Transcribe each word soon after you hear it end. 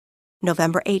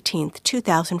November 18th,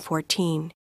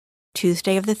 2014,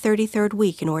 Tuesday of the 33rd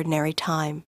week in Ordinary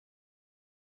Time.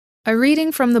 A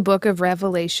reading from the book of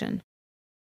Revelation.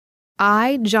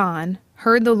 I, John,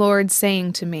 heard the Lord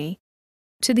saying to me,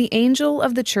 "To the angel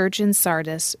of the church in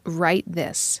Sardis write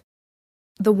this.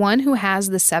 The one who has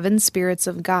the 7 spirits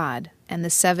of God and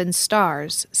the 7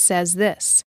 stars says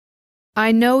this,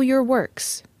 I know your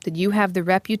works, that you have the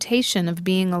reputation of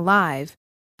being alive,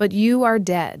 but you are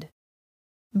dead.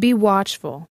 Be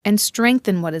watchful and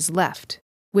strengthen what is left,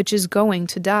 which is going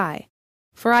to die,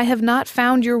 for I have not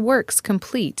found your works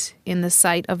complete in the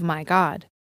sight of my God.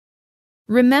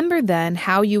 Remember then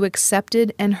how you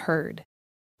accepted and heard.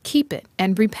 Keep it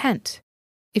and repent.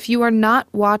 If you are not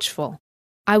watchful,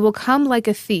 I will come like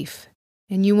a thief,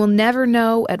 and you will never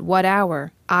know at what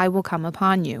hour I will come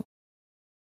upon you.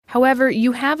 However,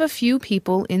 you have a few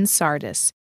people in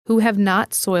Sardis who have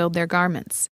not soiled their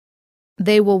garments.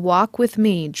 They will walk with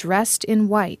me dressed in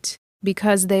white,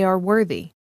 because they are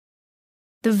worthy.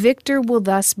 The victor will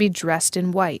thus be dressed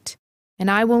in white, and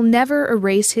I will never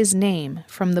erase his name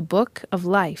from the book of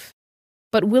life,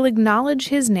 but will acknowledge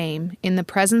his name in the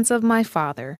presence of my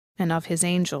Father and of his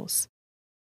angels.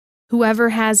 Whoever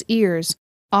has ears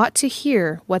ought to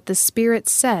hear what the Spirit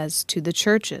says to the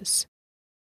churches.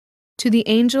 To the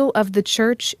angel of the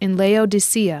church in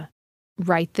Laodicea,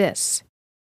 write this.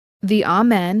 The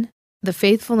Amen, the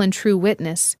faithful and true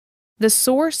witness, the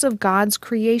source of God's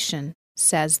creation,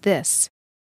 says this.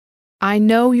 I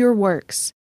know your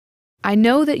works. I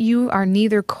know that you are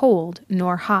neither cold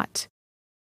nor hot.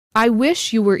 I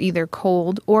wish you were either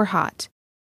cold or hot.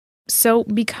 So,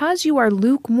 because you are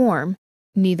lukewarm,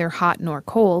 neither hot nor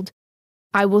cold,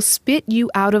 I will spit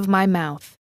you out of my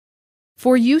mouth.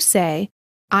 For you say,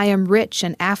 I am rich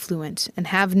and affluent and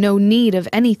have no need of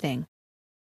anything,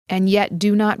 and yet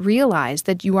do not realize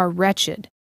that you are wretched,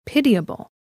 pitiable,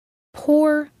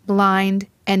 poor, blind,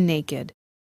 and naked.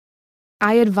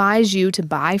 I advise you to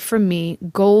buy from me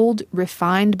gold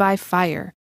refined by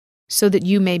fire, so that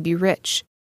you may be rich,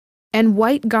 and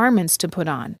white garments to put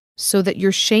on, so that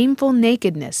your shameful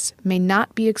nakedness may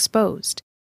not be exposed,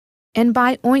 and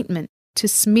buy ointment to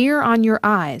smear on your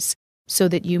eyes, so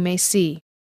that you may see.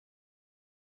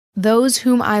 Those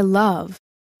whom I love,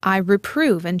 I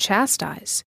reprove and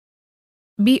chastise.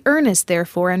 Be earnest,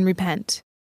 therefore, and repent.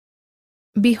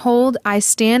 Behold, I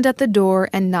stand at the door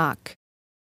and knock.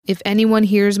 If anyone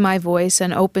hears my voice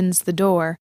and opens the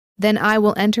door, then I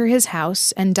will enter his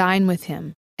house and dine with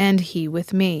him, and he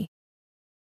with me.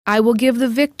 I will give the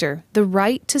victor the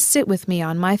right to sit with me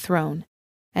on my throne,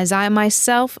 as I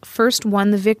myself first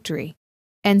won the victory,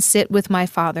 and sit with my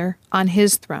Father on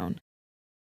his throne.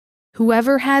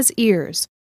 Whoever has ears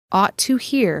ought to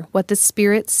hear what the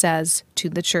Spirit says to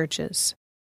the churches.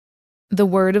 The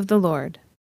word of the Lord.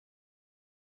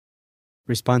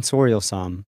 Responsorial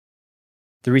Psalm.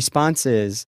 The response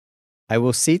is, I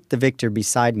will seat the victor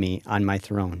beside me on my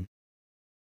throne.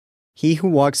 He who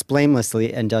walks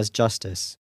blamelessly and does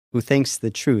justice, who thinks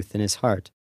the truth in his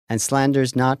heart, and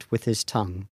slanders not with his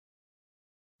tongue.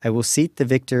 I will seat the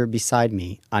victor beside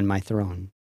me on my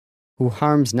throne, who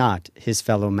harms not his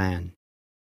fellow man,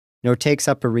 nor takes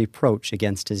up a reproach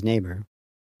against his neighbor,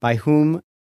 by whom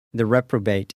the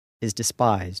reprobate is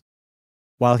despised,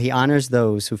 while he honors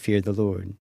those who fear the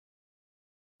Lord.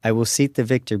 I will seat the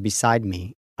victor beside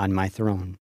me on my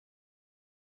throne,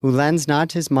 who lends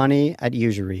not his money at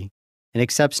usury, and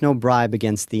accepts no bribe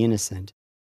against the innocent.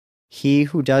 He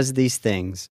who does these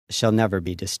things shall never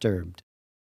be disturbed.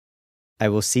 I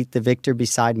will seat the victor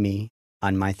beside me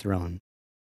on my throne.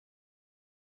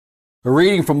 A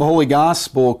reading from the Holy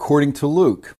Gospel according to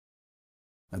Luke.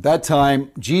 At that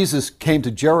time, Jesus came to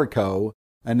Jericho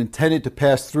and intended to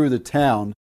pass through the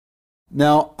town.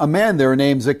 Now, a man there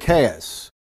named Zacchaeus,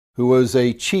 who was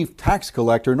a chief tax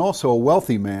collector and also a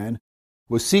wealthy man,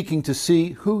 was seeking to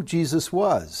see who Jesus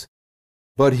was.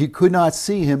 But he could not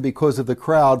see him because of the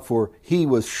crowd, for he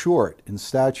was short in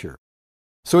stature.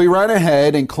 So he ran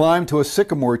ahead and climbed to a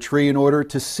sycamore tree in order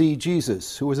to see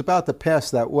Jesus, who was about to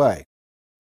pass that way.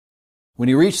 When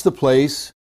he reached the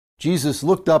place, Jesus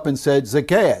looked up and said,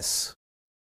 Zacchaeus,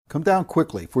 come down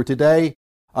quickly, for today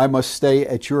I must stay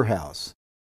at your house.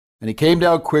 And he came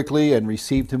down quickly and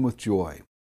received him with joy.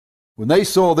 When they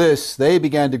saw this, they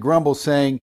began to grumble,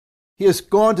 saying, He has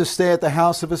gone to stay at the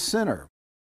house of a sinner.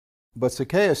 But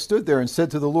Zacchaeus stood there and said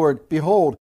to the Lord,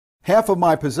 Behold, half of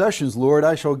my possessions, Lord,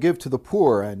 I shall give to the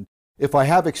poor, and if I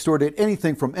have extorted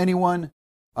anything from anyone,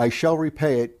 I shall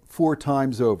repay it 4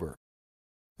 times over.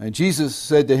 And Jesus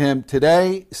said to him,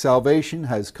 Today salvation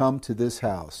has come to this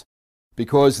house,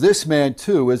 because this man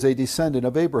too is a descendant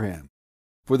of Abraham.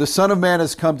 For the Son of Man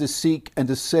has come to seek and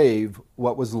to save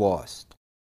what was lost.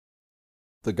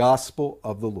 The Gospel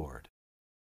of the Lord.